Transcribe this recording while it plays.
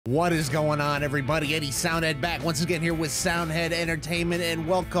What is going on, everybody? Eddie Soundhead back once again here with Soundhead Entertainment, and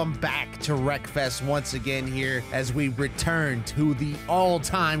welcome back to Wreckfest once again here as we return to the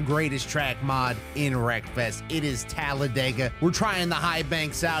all-time greatest track mod in Wreckfest. It is Talladega. We're trying the high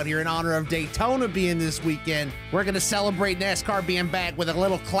banks out here in honor of Daytona being this weekend. We're going to celebrate NASCAR being back with a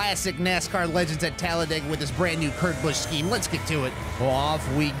little classic NASCAR Legends at Talladega with this brand new Kurt Busch scheme. Let's get to it. Well,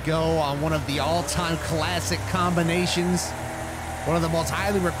 off we go on one of the all-time classic combinations. One of the most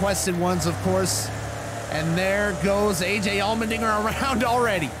highly requested ones, of course. And there goes AJ Allmendinger around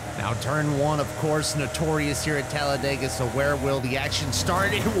already. Now, turn one, of course, notorious here at Talladega. So where will the action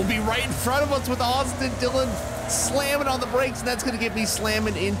start? It will be right in front of us with Austin Dillon slamming on the brakes. And that's going to get me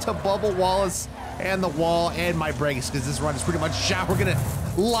slamming into Bubba Wallace and the wall and my brakes, because this run is pretty much shot. We're going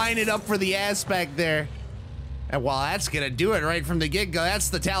to line it up for the aspect there. And while that's gonna do it right from the get-go, that's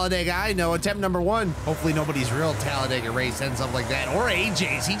the Talladega I know, attempt number one. Hopefully nobody's real Talladega race ends up like that, or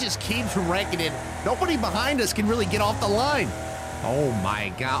AJ's. He just keeps wrecking it. Nobody behind us can really get off the line. Oh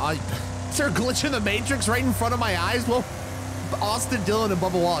my God, is there a glitch in the Matrix right in front of my eyes? Well, Austin Dillon and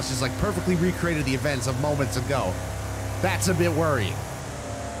Bubba Wallace just like perfectly recreated the events of moments ago. That's a bit worrying.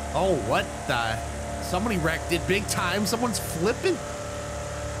 Oh, what the? Somebody wrecked it big time. Someone's flipping.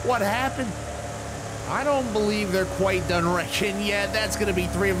 What happened? I don't believe they're quite done wrecking yet. That's going to be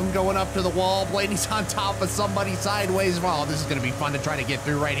three of them going up to the wall. Blaney's on top of somebody sideways. Well, this is going to be fun to try to get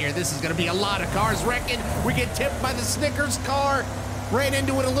through right here. This is going to be a lot of cars wrecking. We get tipped by the Snickers car. Ran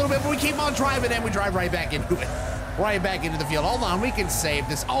into it a little bit, but we keep on driving, and we drive right back into it. Right back into the field. Hold on, we can save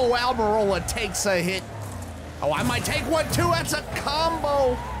this. Oh, Almirola takes a hit. Oh, I might take one too. That's a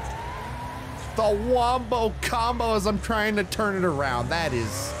combo. The Wombo combo as I'm trying to turn it around. That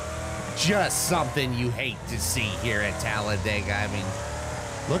is just something you hate to see here at Talladega. I mean,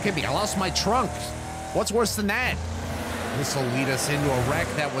 look at me, I lost my trunk. What's worse than that? This will lead us into a wreck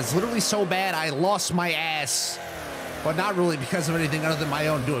that was literally so bad I lost my ass, but not really because of anything other than my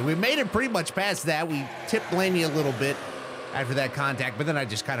own doing. We made it pretty much past that. We tipped Blaney a little bit after that contact, but then I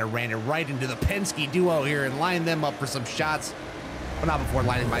just kind of ran it right into the Penske duo here and lined them up for some shots, but not before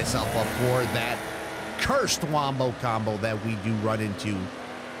lining myself up for that cursed Wombo combo that we do run into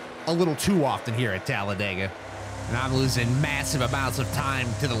a little too often here at Talladega. And I'm losing massive amounts of time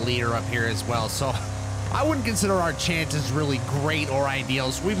to the leader up here as well. So I wouldn't consider our chances really great or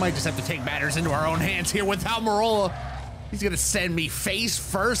ideal. So we might just have to take matters into our own hands here with Almirola. He's gonna send me face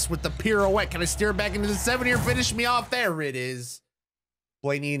first with the pirouette. Can I steer back into the 7 here? Finish me off. There it is.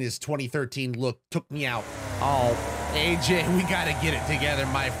 Blaney in his 2013 look took me out. Oh, AJ, we gotta get it together,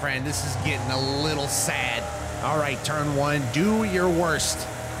 my friend. This is getting a little sad. All right, turn one, do your worst.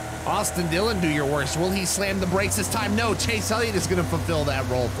 Austin Dillon, do your worst. Will he slam the brakes this time? No, Chase Elliott is going to fulfill that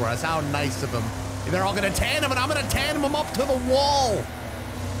role for us. How nice of him. They're all going to tandem, and I'm going to tandem him up to the wall.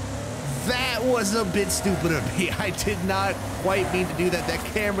 That was a bit stupid of me. I did not quite mean to do that. That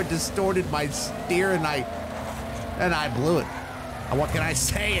camera distorted my steer, and I blew it. And what can I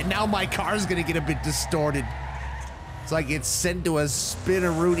say? And now my car's going to get a bit distorted. It's like it's sent to a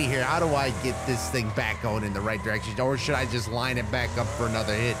spin-a-rooney here. How do I get this thing back going in the right direction? Or should I just line it back up for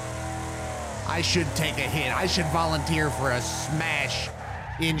another hit? I should take a hit. I should volunteer for a smash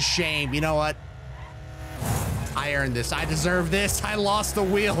in shame. You know what? I earned this. I deserve this. I lost the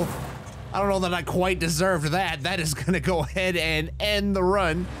wheel. I don't know that I quite deserved that. That is going to go ahead and end the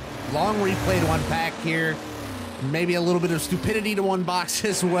run. Long replay to unpack here. Maybe a little bit of stupidity to unbox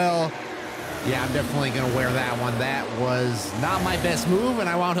as well. Yeah, I'm definitely going to wear that one. That was not my best move, and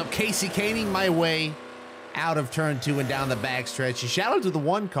I wound up Casey Caning my way out of turn two and down the backstretch. Shout out to the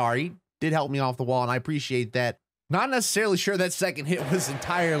one car. He did help me off the wall, and I appreciate that. Not necessarily sure that second hit was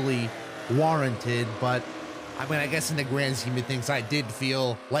entirely warranted, but I mean, I guess in the grand scheme of things, I did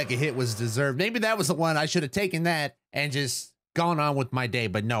feel like a hit was deserved. Maybe that was the one. I should have taken that and just gone on with my day,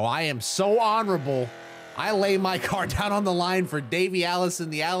 but no, I am so honorable. I lay my car down on the line for Davey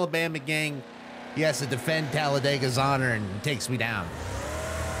Allison, the Alabama gang. He has to defend Talladega's honor and takes me down.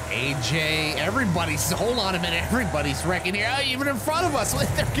 AJ, everybody's, hold on a minute, everybody's wrecking here, even in front of us.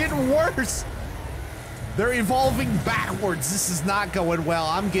 They're getting worse. They're evolving backwards. This is not going well.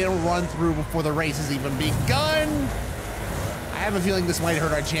 I'm getting run through before the race has even begun. I have a feeling this might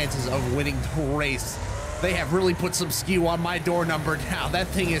hurt our chances of winning the race. They have really put some skew on my door number now. That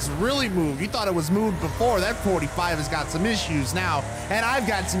thing is really moved. You thought it was moved before. That 45 has got some issues now, and I've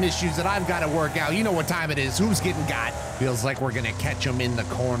got some issues that I've got to work out. You know what time it is. Who's getting got? Feels like we're gonna catch them in the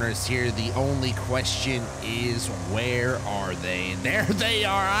corners here. The only question is, where are they? And there they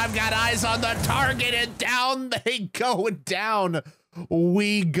are. I've got eyes on the target, and down they go. Down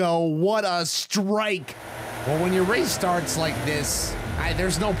we go. What a strike. Well, when your race starts like this,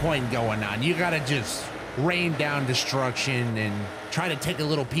 There's no point going on. You gotta just rain down destruction and try to take a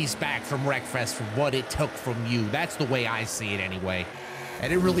little piece back from Wreckfest for what it took from you. That's the way I see it anyway.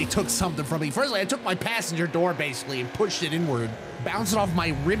 And it really took something from me. Firstly, I took my passenger door basically and pushed it inward, bounced it off my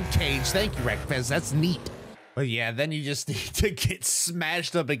rib cage. Thank you, Wreckfest. That's neat. But yeah, then you just need to get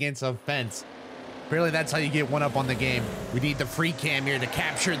smashed up against a fence. Really, that's how you get one up on the game. We need the free cam here to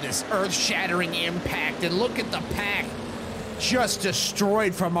capture this earth-shattering impact. And look at the pack just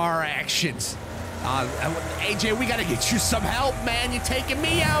destroyed from our actions. AJ, we gotta get you some help, man. You're taking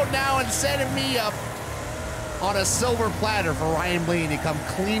me out now and setting me up on a silver platter for Ryan Blaney to come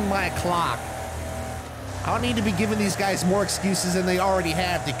clean my clock. I don't need to be giving these guys more excuses than they already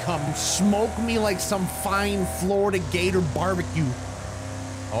have to come smoke me like some fine Florida Gator barbecue.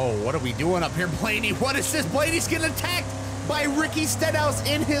 Oh, what are we doing up here, Blaney? What is this? Blaney's getting attacked by Ricky Stenhouse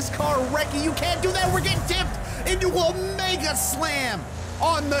in his car. Ricky, you can't do that. We're getting tipped into a mega slam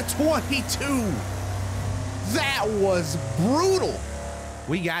on the 22. That was brutal.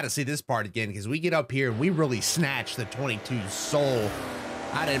 We got to see this part again because we get up here and we really snatch the 22's soul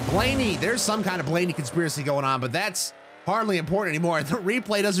out of Blaney. There's some kind of Blaney conspiracy going on, but that's hardly important anymore. The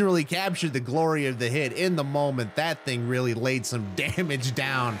replay doesn't really capture the glory of the hit. In the moment, that thing really laid some damage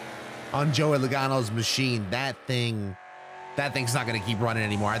down on Joey Logano's machine. That thing's not going to keep running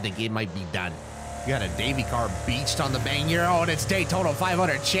anymore. I think it might be done. You got a Davey car beached on the bang here. Oh, and it's Daytona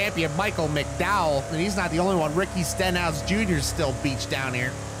 500 champion Michael McDowell. And he's not the only one. Ricky Stenhouse Jr. is still beached down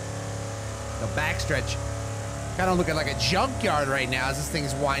here. The backstretch kind of looking like a junkyard right now as this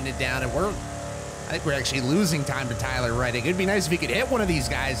thing's winding down. And I think we're actually losing time to Tyler Reddick. It'd be nice if he could hit one of these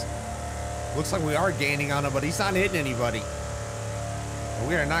guys. Looks like we are gaining on him, but he's not hitting anybody. And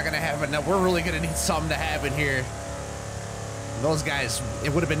we are not going to have enough. We're really going to need something to happen here. Those guys,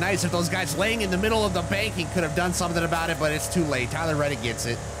 it would have been nice if those guys laying in the middle of the banking could have done something about it, but it's too late. Tyler Reddick gets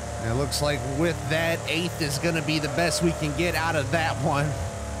it. And it looks like with that, 8th is going to be the best we can get out of that one.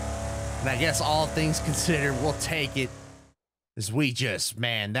 And I guess all things considered, we'll take it. As we just,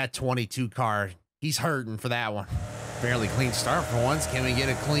 man, that 22 car, he's hurting for that one. Fairly clean start for once. Can we get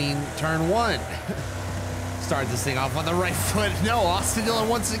a clean turn 1? Start this thing off on the right foot. No, Austin Dillon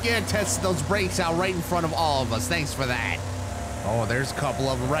once again tested those brakes out right in front of all of us. Thanks for that. Oh, there's a couple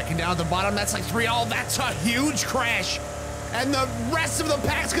of them wrecking down at the bottom. That's like 3. Oh, that's a huge crash. And the rest of the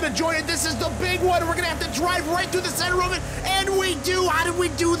pack's gonna join it. This is the big one. We're gonna have to drive right through the center of it. And we do. How did we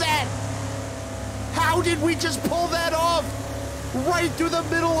do that? How did we just pull that off? Right through the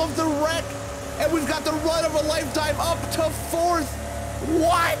middle of the wreck. And we've got the run of a lifetime up to 4th.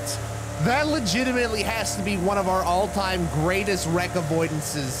 What? That legitimately has to be one of our all-time greatest wreck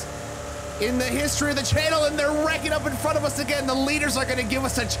avoidances in the history of the channel, and they're wrecking up in front of us again. The leaders are gonna give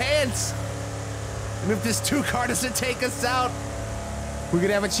us a chance. And if this 2 car doesn't take us out, we're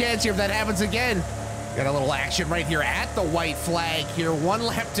gonna have a chance here if that happens again. Got a little action right here at the white flag here. 1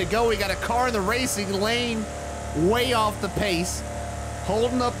 lap to go. We got a car in the racing lane, way off the pace,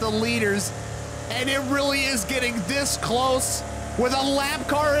 holding up the leaders, and it really is getting this close with a lap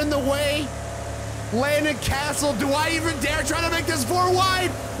car in the way. Landon Castle, do I even dare try to make this 4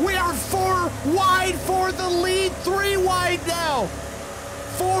 wide? We are 4 wide for the lead, 3 wide now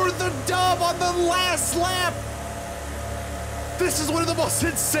for the dub on the last lap. This is one of the most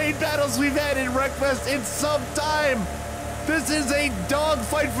insane battles we've had in Wreckfest in some time. This is a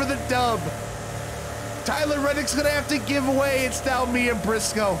dogfight for the dub. Tyler Reddick's gonna have to give away. It's now me and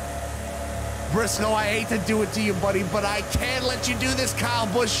Briscoe. Briscoe, I hate to do it to you, buddy, but I can't let you do this. Kyle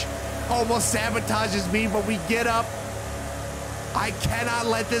Busch almost sabotages me, but we get up. I cannot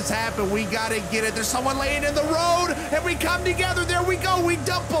let this happen. We gotta get it. There's someone laying in the road, and we come together. There we go. We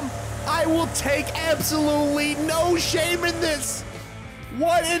dump them. I will take absolutely no shame in this.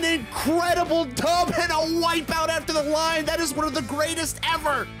 What an incredible dub and a wipeout after the line. That is one of the greatest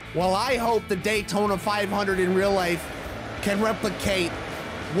ever. Well, I hope the Daytona 500 in real life can replicate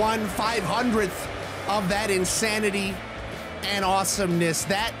 1/500th of that insanity and awesomeness.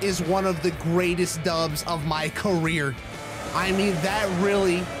 That is one of the greatest dubs of my career. I mean, that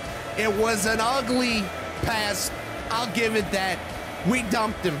really, it was an ugly pass. I'll give it that. We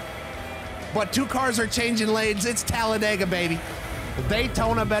dumped him. But 2 cars are changing lanes. It's Talladega, baby. Well,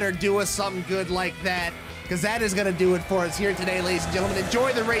 Daytona better do us something good like that, because that is going to do it for us here today, ladies and gentlemen.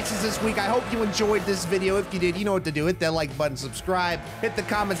 Enjoy the races this week. I hope you enjoyed this video. If you did, you know what to do. Hit that like button, subscribe, hit the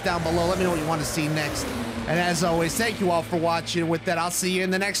comments down below. Let me know what you want to see next. And as always, thank you all for watching. With that, I'll see you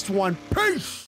in the next one. Peace!